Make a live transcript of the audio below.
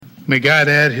May God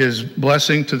add his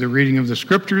blessing to the reading of the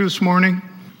scripture this morning,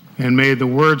 and may the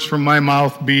words from my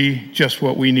mouth be just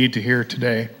what we need to hear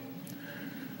today.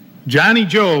 Johnny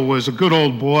Joe was a good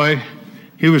old boy.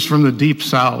 He was from the deep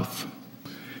south.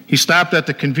 He stopped at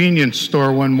the convenience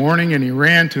store one morning and he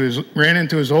ran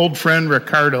into his old friend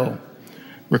Ricardo.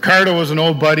 Ricardo was an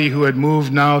old buddy who had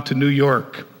moved now to New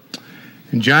York.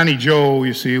 And Johnny Joe,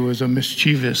 you see, was a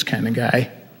mischievous kind of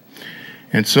guy.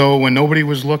 And so when nobody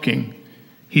was looking,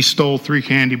 he stole 3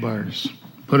 candy bars,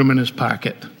 put them in his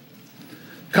pocket.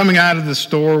 Coming out of the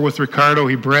store with Ricardo,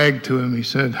 he bragged to him. He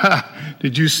said,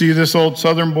 did you see this old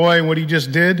Southern boy and what he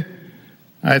just did?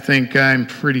 I think I'm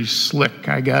pretty slick.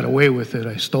 I got away with it.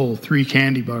 I stole 3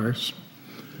 candy bars.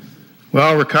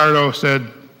 Well, Ricardo said,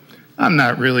 I'm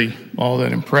not really all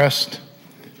that impressed.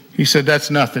 He said, that's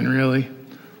nothing really.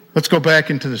 Let's go back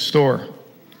into the store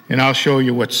and I'll show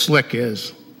you what slick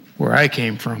is, where I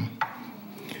came from.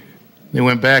 They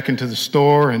went back into the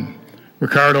store and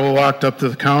Ricardo walked up to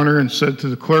the counter and said to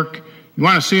the clerk, you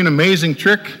want to see an amazing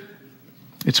trick?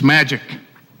 It's magic.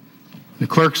 The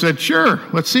clerk said, sure,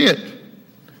 let's see it.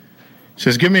 He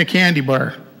says, give me a candy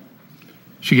bar.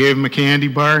 She gave him a candy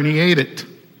bar and he ate it.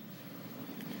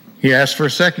 He asked for a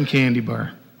second candy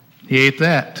bar. He ate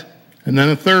that. And then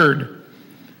a third.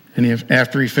 And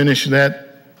after he finished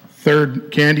that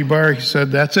third candy bar, he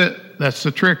said, that's it. That's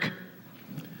the trick.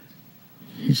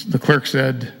 The clerk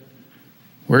said,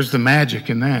 where's the magic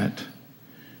in that?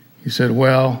 He said,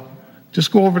 well,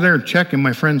 just go over there and check in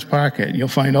my friend's pocket. You'll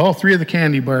find all 3 of the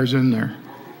candy bars in there.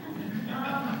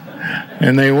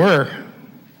 And they were.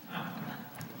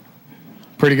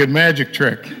 Pretty good magic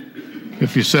trick,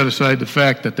 if you set aside the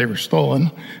fact that they were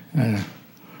stolen. Have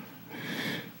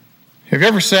you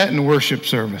ever sat in a worship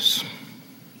service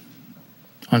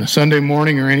on a Sunday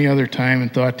morning or any other time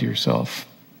and thought to yourself,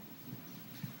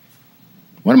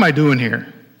 what am I doing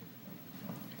here?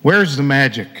 Where's the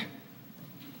magic?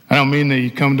 I don't mean that you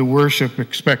come to worship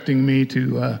expecting me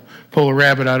to pull a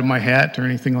rabbit out of my hat or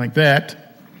anything like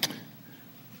that,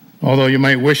 although you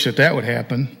might wish that would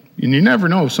happen. And you never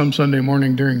know, some Sunday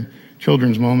morning during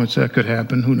children's moments that could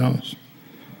happen, who knows.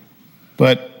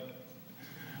 But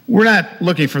we're not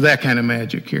looking for that kind of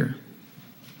magic here.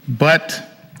 But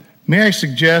may I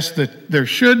suggest that there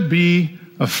should be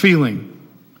a feeling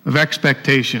of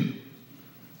expectation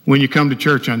when you come to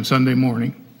church on Sunday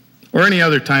morning or any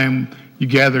other time you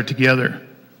gather together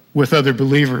with other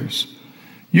believers.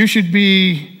 You should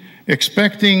be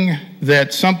expecting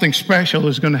that something special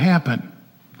is going to happen.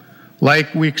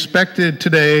 Like we expected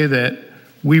today that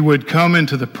we would come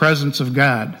into the presence of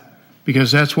God,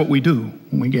 because that's what we do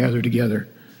when we gather together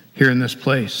here in this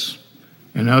place.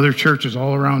 And other churches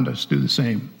all around us do the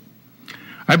same.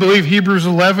 I believe Hebrews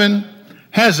 11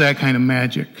 has that kind of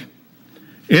magic.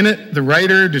 In it, the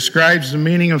writer describes the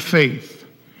meaning of faith.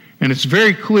 And it's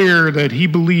very clear that he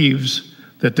believes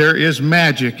that there is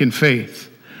magic in faith.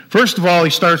 First of all, he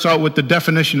starts out with the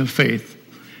definition of faith.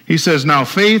 He says, now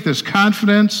faith is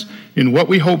confidence in what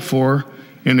we hope for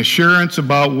and assurance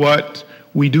about what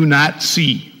we do not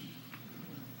see.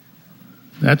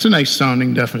 That's a nice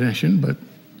sounding definition, but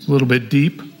it's a little bit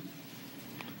deep.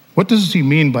 What does he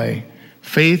mean by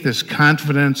faith is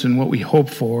confidence in what we hope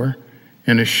for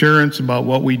and assurance about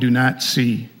what we do not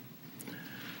see?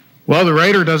 Well, the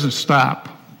writer doesn't stop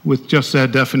with just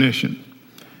that definition.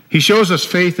 He shows us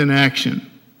faith in action.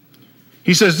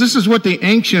 He says this is what the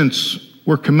ancients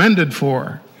were commended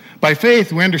for. By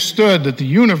faith, we understood that the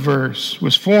universe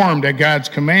was formed at God's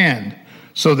command,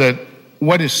 so that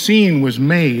what is seen was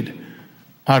made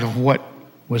out of what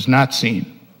was not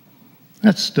seen.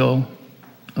 That's still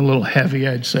a little heavy,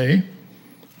 I'd say.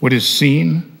 What is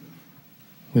seen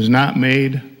was not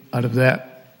made out of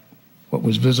that what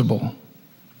was visible.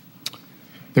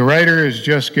 The writer is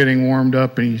just getting warmed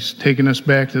up, and he's taking us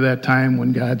back to that time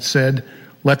when God said,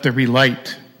 let there be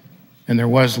light, and there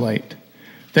was light.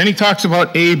 Then he talks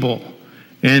about Abel,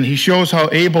 and he shows how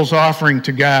Abel's offering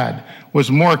to God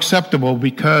was more acceptable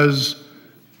because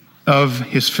of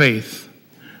his faith.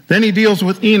 Then he deals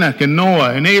with Enoch and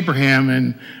Noah and Abraham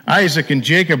and Isaac and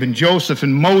Jacob and Joseph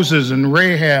and Moses and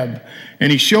Rahab,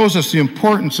 and he shows us the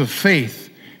importance of faith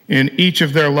in each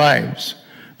of their lives.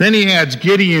 Then he adds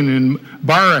Gideon and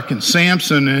Barak and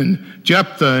Samson and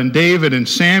Jephthah and David and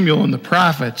Samuel and the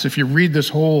prophets. If you read this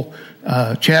whole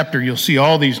chapter, you'll see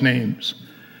all these names.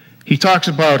 He talks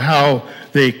about how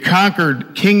they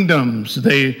conquered kingdoms,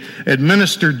 they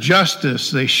administered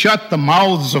justice, they shut the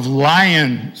mouths of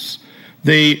lions,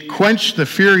 they quenched the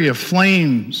fury of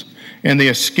flames, and they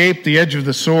escaped the edge of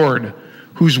the sword,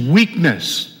 whose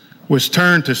weakness was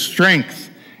turned to strength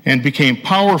and became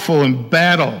powerful in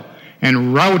battle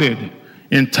and routed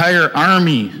entire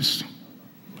armies.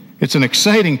 It's an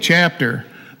exciting chapter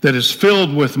that is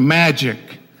filled with magic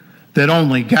that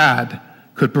only God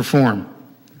could perform.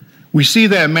 We see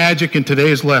that magic in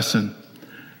today's lesson.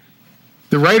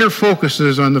 The writer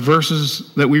focuses on the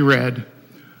verses that we read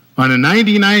on a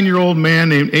 99-year-old man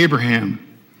named Abraham,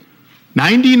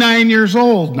 99 years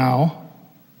old now,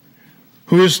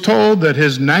 who is told that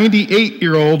his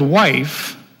 98-year-old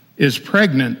wife is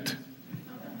pregnant.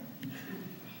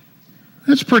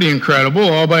 That's pretty incredible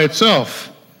all by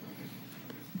itself.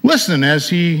 Listen as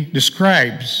he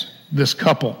describes this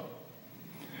couple.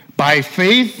 By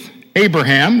faith,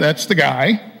 Abraham, that's the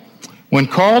guy, when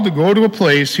called to go to a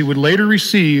place he would later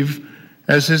receive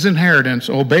as his inheritance,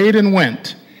 obeyed and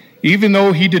went, even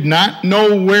though he did not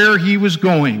know where he was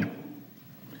going.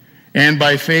 And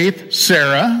by faith,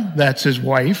 Sarah, that's his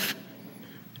wife,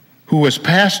 who was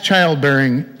past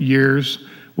childbearing years,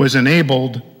 was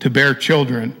enabled to bear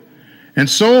children. And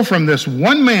so from this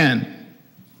one man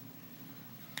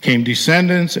came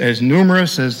descendants as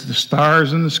numerous as the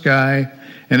stars in the sky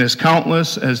and as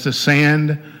countless as the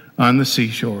sand on the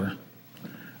seashore.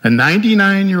 A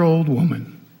 99-year-old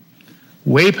woman,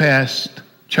 way past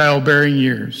childbearing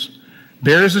years,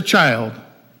 bears a child.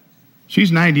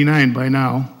 She's 99 by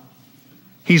now.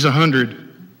 He's 100.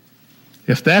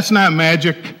 If that's not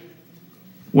magic,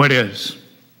 what is?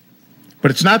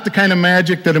 But it's not the kind of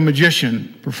magic that a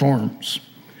magician performs.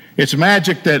 It's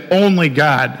magic that only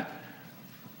God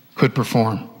could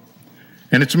perform.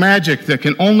 And it's magic that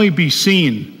can only be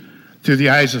seen through the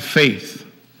eyes of faith.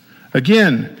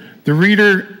 Again, the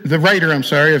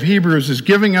writer of Hebrews is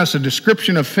giving us a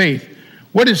description of faith.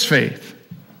 What is faith?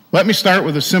 Let me start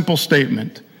with a simple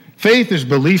statement. Faith is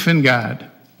belief in God.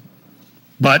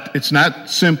 But it's not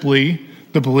simply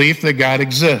the belief that God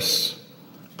exists,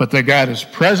 but that God is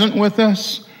present with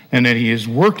us and that he is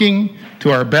working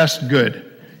to our best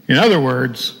good. In other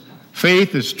words,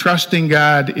 faith is trusting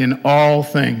God in all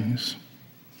things.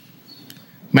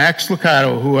 Max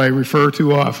Lucado, who I refer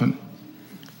to often,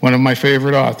 one of my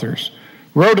favorite authors,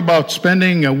 wrote about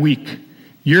spending a week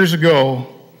years ago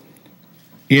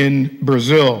in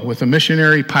Brazil with a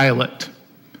missionary pilot.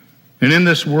 And in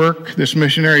this work, this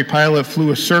missionary pilot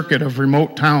flew a circuit of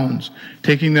remote towns,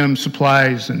 taking them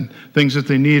supplies and things that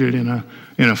they needed in a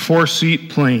 4-seat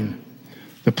plane.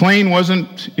 The plane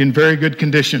wasn't in very good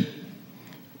condition.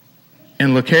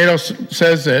 And Lucado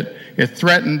says that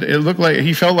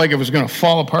he felt like it was going to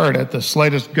fall apart at the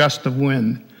slightest gust of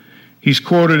wind. He's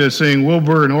quoted as saying,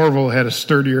 Wilbur and Orville had a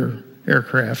sturdier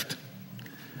aircraft.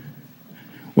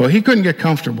 Well, he couldn't get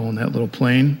comfortable in that little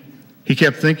plane. He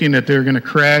kept thinking that they were going to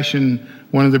crash in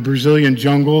one of the Brazilian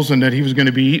jungles and that he was going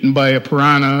to be eaten by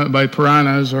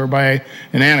piranhas or by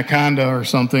an anaconda or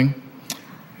something.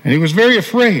 And he was very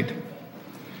afraid.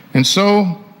 And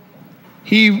so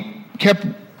he kept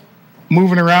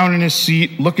moving around in his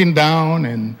seat, looking down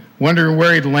and wondering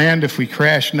where he'd land if we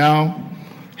crashed now,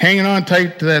 hanging on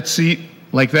tight to that seat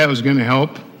like that was going to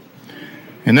help.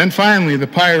 And then finally, the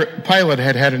pilot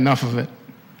had enough of it.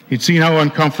 He'd seen how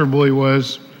uncomfortable he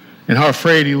was and how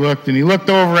afraid he looked. And he looked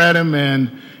over at him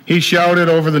and he shouted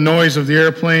over the noise of the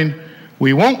airplane,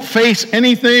 "We won't face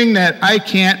anything that I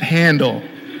can't handle.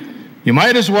 You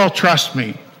might as well trust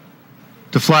me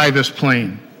to fly this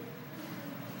plane."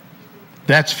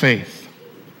 That's faith.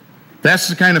 That's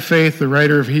the kind of faith the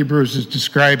writer of Hebrews is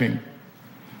describing.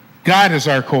 God is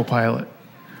our co-pilot.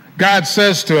 God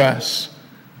says to us,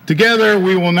 together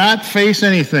we will not face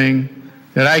anything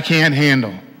that I can't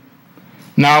handle.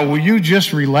 Now, will you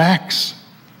just relax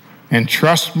and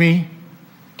trust me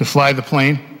to fly the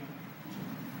plane?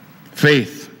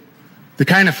 Faith. The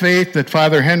kind of faith that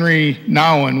Father Henry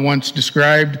Nouwen once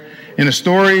described in a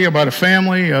story about a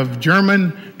family of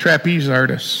German trapeze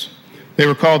artists. They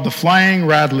were called the Flying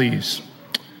Rodleys.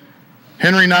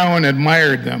 Henry Nouwen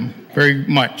admired them very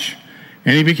much,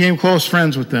 and he became close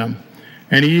friends with them.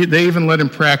 And they even let him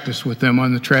practice with them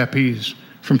on the trapeze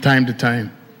from time to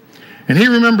time. And he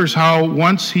remembers how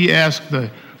once he asked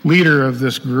the leader of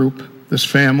this group, this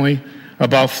family,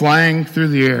 about flying through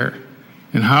the air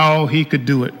and how he could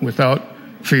do it without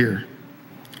fear.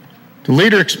 The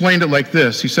leader explained it like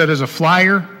this. He said, as a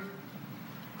flyer,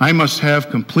 I must have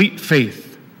complete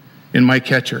faith in my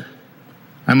catcher.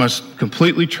 I must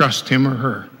completely trust him or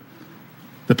her.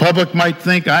 The public might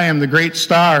think I am the great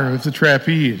star of the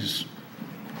trapeze,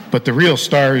 but the real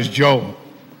star is Joe,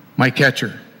 my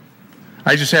catcher.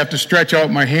 I just have to stretch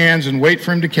out my hands and wait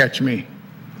for him to catch me.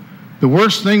 The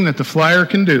worst thing that the flyer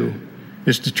can do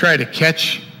is to try to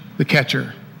catch the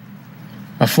catcher.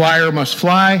 A flyer must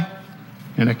fly,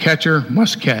 and a catcher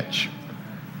must catch.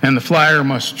 And the flyer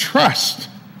must trust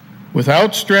with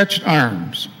outstretched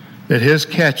arms, that his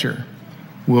catcher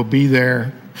will be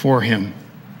there for him.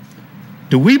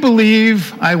 Do we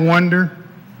believe, I wonder,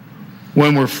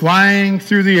 when we're flying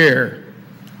through the air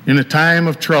in a time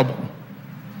of trouble,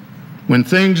 when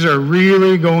things are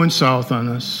really going south on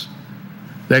us,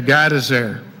 that God is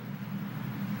there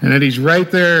and that he's right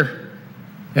there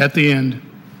at the end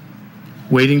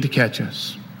waiting to catch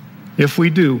us? If we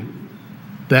do,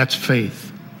 that's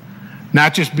faith.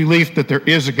 Not just belief that there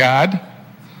is a God,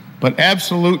 but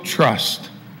absolute trust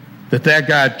that that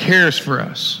God cares for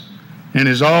us and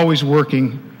is always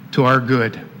working to our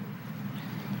good.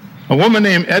 A woman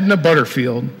named Edna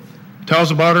Butterfield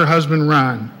tells about her husband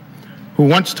Ron, who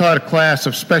once taught a class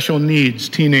of special needs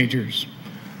teenagers.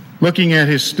 Looking at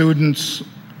his students'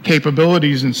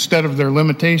 capabilities instead of their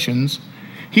limitations,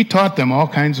 he taught them all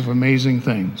kinds of amazing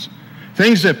things.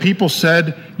 Things that people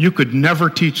said you could never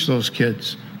teach those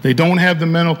kids. They don't have the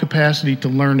mental capacity to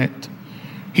learn it.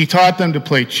 He taught them to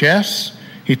play chess.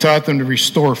 He taught them to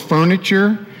restore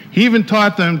furniture. He even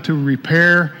taught them to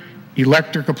repair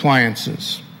electric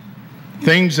appliances.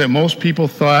 Things that most people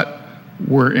thought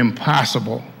were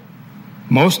impossible.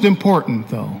 Most important,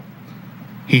 though,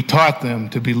 he taught them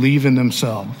to believe in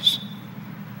themselves.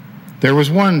 There was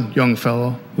one young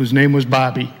fellow whose name was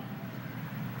Bobby.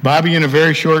 Bobby, in a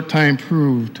very short time,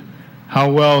 proved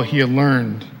how well he had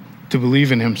learned to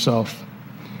believe in himself.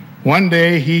 One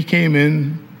day, he came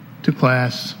in to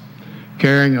class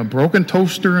carrying a broken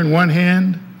toaster in one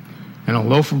hand and a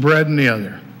loaf of bread in the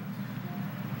other.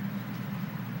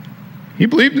 He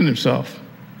believed in himself.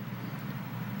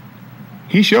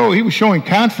 He was showing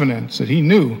confidence that he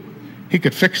knew he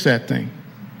could fix that thing.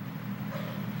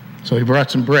 So he brought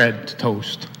some bread to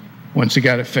toast once he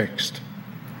got it fixed.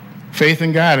 Faith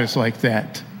in God is like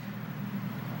that.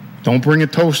 Don't bring a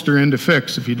toaster in to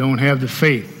fix if you don't have the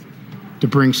faith to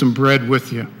bring some bread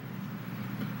with you.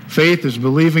 Faith is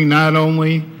believing not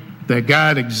only that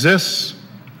God exists,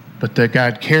 but that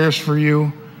God cares for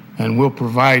you and will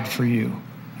provide for you,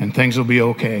 and things will be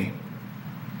okay.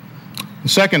 The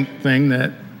second thing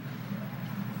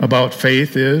about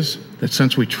faith is that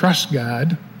since we trust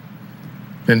God,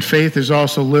 then faith is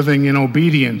also living in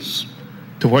obedience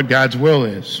to what God's will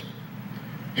is.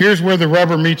 Here's where the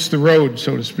rubber meets the road,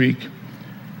 so to speak.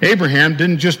 Abraham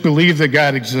didn't just believe that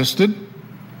God existed.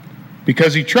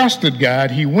 Because he trusted God,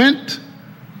 he went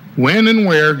when and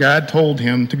where God told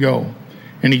him to go.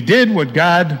 And he did what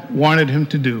God wanted him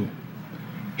to do.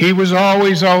 He was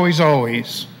always, always,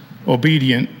 always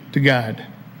obedient to God.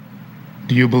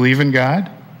 Do you believe in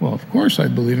God? Well, of course I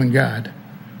believe in God.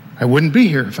 I wouldn't be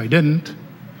here if I didn't.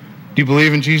 Do you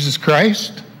believe in Jesus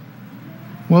Christ?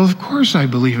 Well, of course I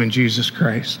believe in Jesus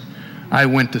Christ. I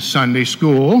went to Sunday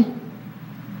school,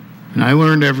 and I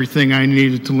learned everything I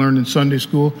needed to learn in Sunday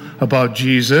school about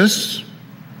Jesus.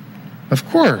 Of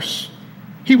course,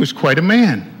 he was quite a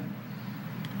man.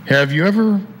 Have you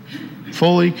ever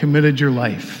fully committed your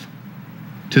life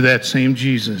to that same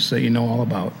Jesus that you know all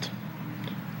about?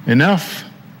 Enough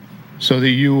so that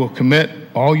you will commit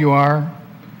all you are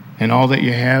and all that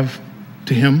you have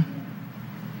to him?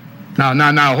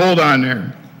 Now, hold on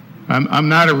there. I'm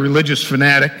not a religious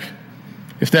fanatic,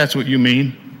 if that's what you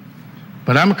mean.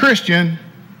 But I'm a Christian.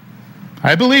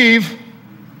 I believe.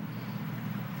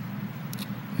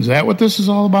 Is that what this is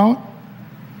all about?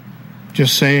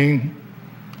 Just saying,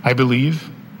 I believe?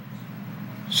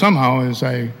 Somehow, as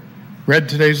I read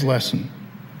today's lesson,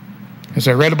 as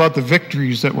I read about the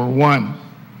victories that were won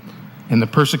and the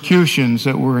persecutions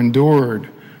that were endured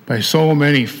by so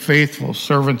many faithful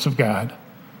servants of God,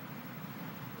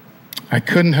 I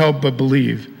couldn't help but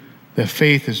believe that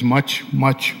faith is much,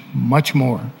 much, much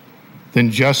more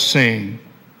than just saying,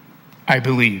 I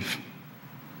believe.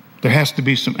 There has to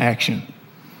be some action.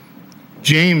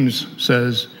 James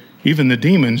says, even the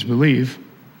demons believe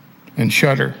and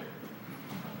shudder.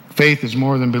 Faith is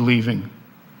more than believing.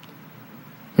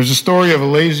 There's a story of a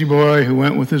lazy boy who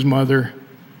went with his mother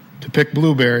to pick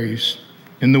blueberries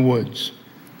in the woods.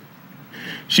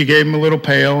 She gave him a little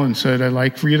pail and said, I'd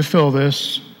like for you to fill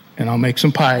this, and I'll make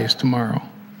some pies tomorrow.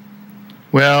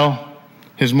 Well,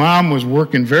 his mom was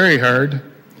working very hard,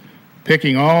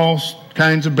 picking all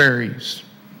kinds of berries.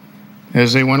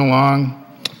 As they went along,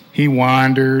 he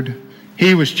wandered.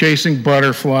 He was chasing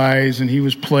butterflies, and he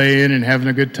was playing and having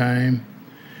a good time.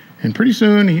 And pretty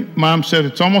soon, Mom said,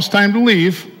 it's almost time to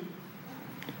leave.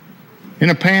 In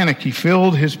a panic, he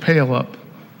filled his pail up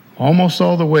almost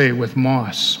all the way with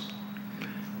moss,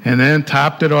 and then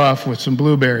topped it off with some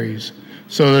blueberries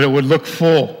so that it would look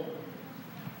full.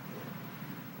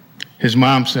 His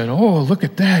mom said, oh, look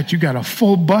at that. You got a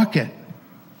full bucket.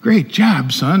 Great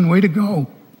job, son. Way to go.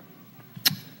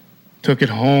 took it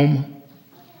home.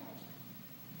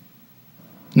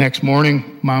 Next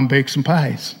morning, Mom baked some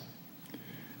pies.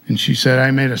 And she said,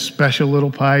 I made a special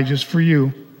little pie just for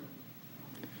you.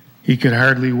 He could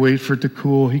hardly wait for it to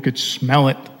cool. He could smell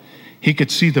it. He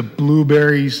could see the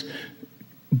blueberries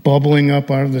bubbling up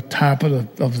out of the top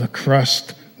of the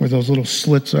crust where those little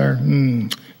slits are.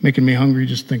 Making me hungry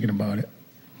just thinking about it.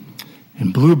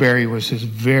 And blueberry was his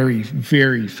very,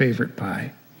 very favorite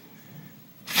pie.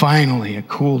 Finally, it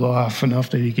cooled off enough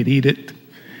that he could eat it.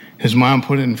 His mom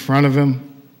put it in front of him.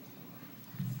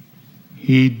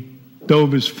 He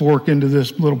dove his fork into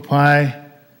this little pie,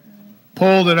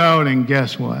 pulled it out, and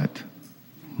guess what?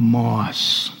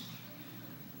 Moss.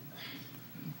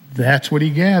 That's what he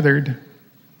gathered,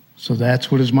 so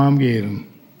that's what his mom gave him.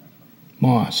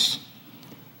 Moss.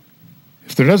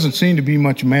 If there doesn't seem to be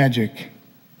much magic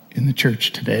in the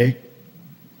church today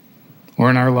or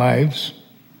in our lives,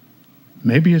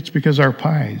 maybe it's because our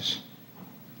pies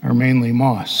are mainly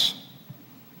moss.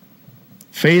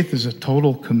 Faith is a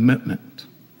total commitment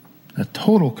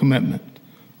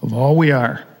of all we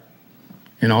are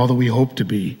and all that we hope to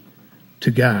be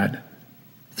to God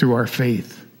through our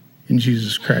faith in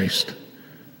Jesus Christ.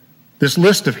 This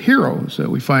list of heroes that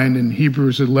we find in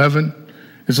Hebrews 11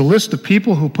 is a list of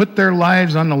people who put their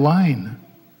lives on the line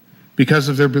because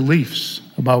of their beliefs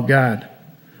about God.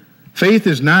 Faith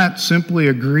is not simply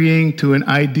agreeing to an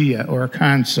idea or a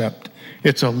concept.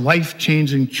 It's a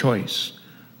life-changing choice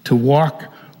to walk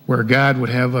where God would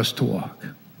have us to walk.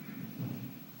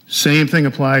 Same thing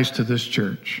applies to this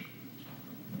church.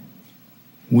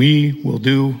 We will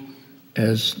do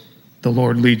as the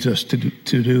Lord leads us to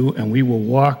do, and we will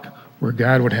walk where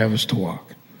God would have us to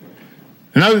walk.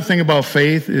 Another thing about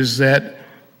faith is that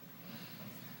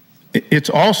it's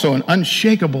also an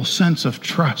unshakable sense of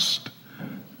trust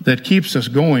that keeps us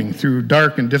going through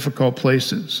dark and difficult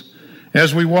places.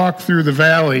 As we walk through the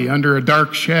valley under a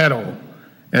dark shadow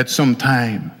at some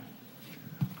time,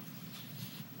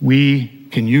 we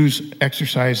can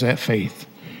exercise that faith.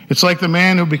 It's like the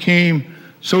man who became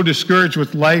so discouraged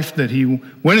with life that he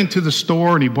went into the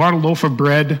store and he bought a loaf of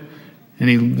bread and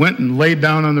he went and laid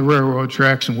down on the railroad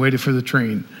tracks and waited for the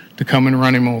train to come and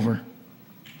run him over.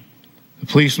 The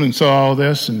policeman saw all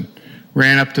this and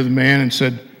ran up to the man and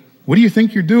said, "What do you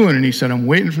think you're doing?" And he said, "I'm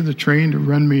waiting for the train to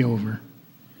run me over."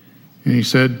 And he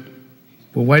said,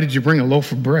 "Well, why did you bring a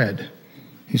loaf of bread?"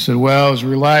 He said, "Well, as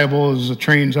reliable as the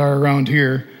trains are around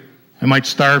here, I might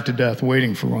starve to death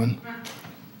waiting for one."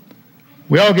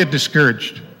 We all get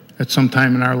discouraged at some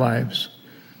time in our lives,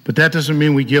 but that doesn't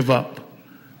mean we give up.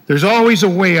 There's always a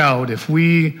way out if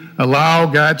we allow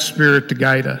God's Spirit to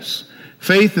guide us.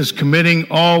 Faith is committing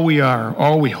all we are,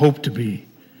 all we hope to be,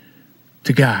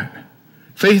 to God.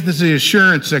 Faith is the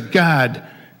assurance that God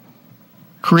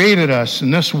created us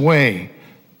in this way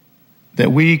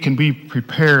that we can be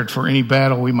prepared for any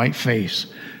battle we might face.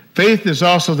 Faith is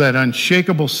also that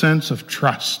unshakable sense of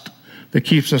trust that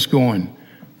keeps us going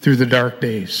through the dark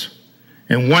days.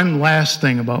 And one last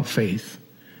thing about faith.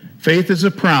 Faith is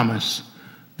a promise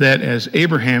that, as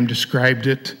Abraham described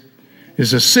it,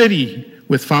 is a city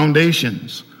with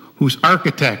foundations whose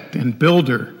architect and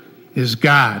builder is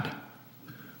God.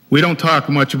 We don't talk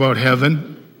much about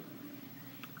heaven.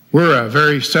 We're a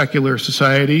very secular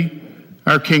society.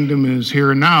 Our kingdom is here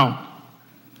and now.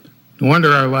 No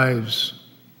wonder our lives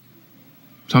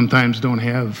sometimes don't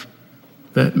have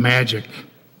that magic.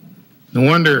 No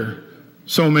wonder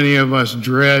so many of us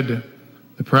dread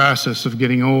the process of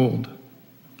getting old,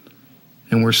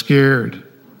 and we're scared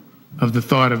of the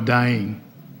thought of dying.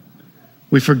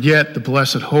 We forget the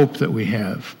blessed hope that we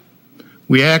have.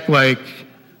 We act like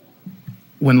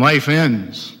when life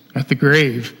ends at the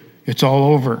grave, it's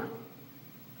all over.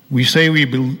 We say we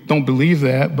don't believe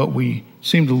that, but we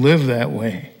seem to live that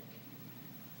way.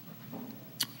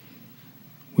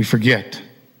 We forget.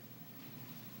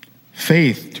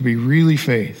 Faith, to be really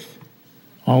faith,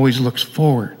 always looks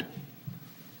forward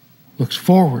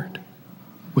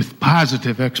with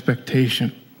positive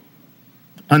expectation,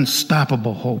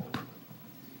 unstoppable hope.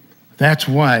 That's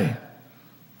why,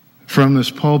 from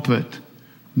this pulpit,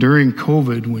 during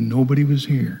COVID, when nobody was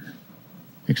here,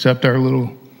 except our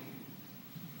little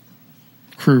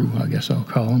crew, I guess I'll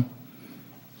call them,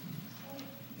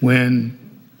 when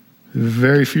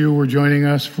very few were joining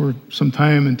us for some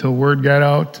time until word got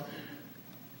out,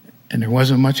 and there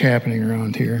wasn't much happening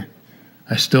around here,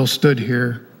 I still stood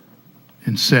here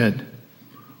and said,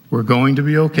 we're going to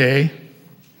be okay,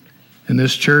 and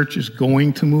this church is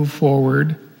going to move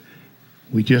forward.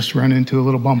 We just run into a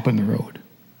little bump in the road.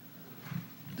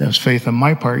 That was faith on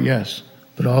my part, yes,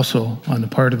 but also on the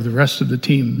part of the rest of the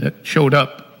team that showed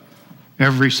up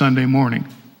every Sunday morning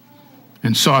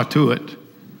and saw to it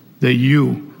that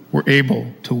you were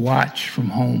able to watch from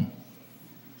home.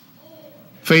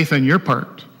 Faith on your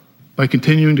part by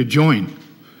continuing to join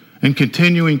and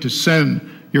continuing to send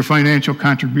your financial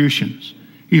contributions,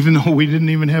 even though we didn't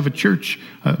even have a church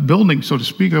building, so to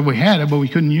speak. We had it, but we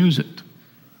couldn't use it.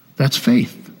 That's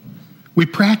faith. We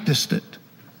practiced it.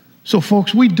 So,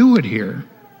 folks, we do it here,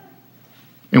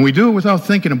 and we do it without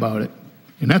thinking about it,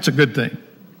 and that's a good thing.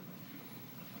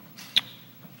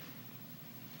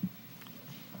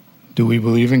 Do we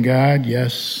believe in God?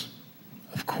 Yes,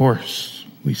 of course,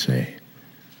 we say.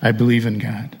 I believe in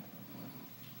God.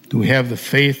 Do we have the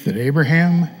faith that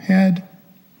Abraham had?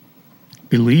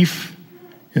 Belief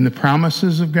in the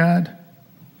promises of God?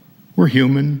 We're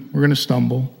human. We're going to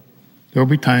stumble. There will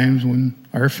be times when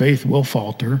our faith will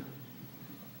falter.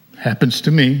 Happens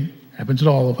to me. Happens to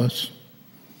all of us.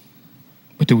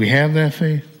 But do we have that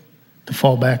faith to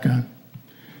fall back on?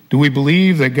 Do we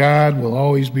believe that God will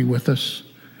always be with us,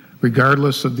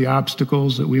 regardless of the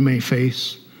obstacles that we may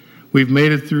face? We've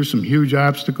made it through some huge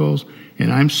obstacles,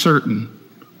 and I'm certain,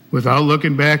 without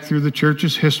looking back through the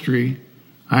church's history,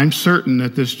 I'm certain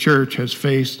that this church has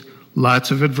faced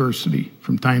lots of adversity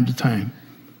from time to time,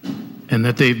 and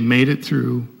that they've made it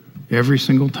through every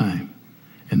single time.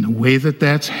 And the way that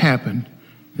that's happened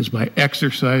is by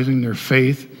exercising their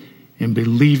faith and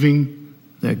believing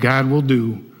that God will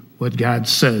do what God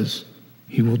says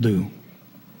he will do.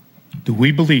 Do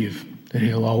we believe that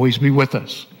he'll always be with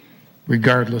us,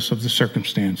 regardless of the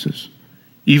circumstances,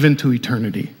 even to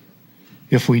eternity?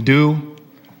 If we do,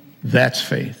 that's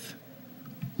faith.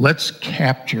 Let's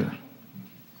capture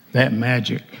that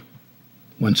magic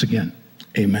once again.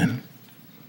 Amen.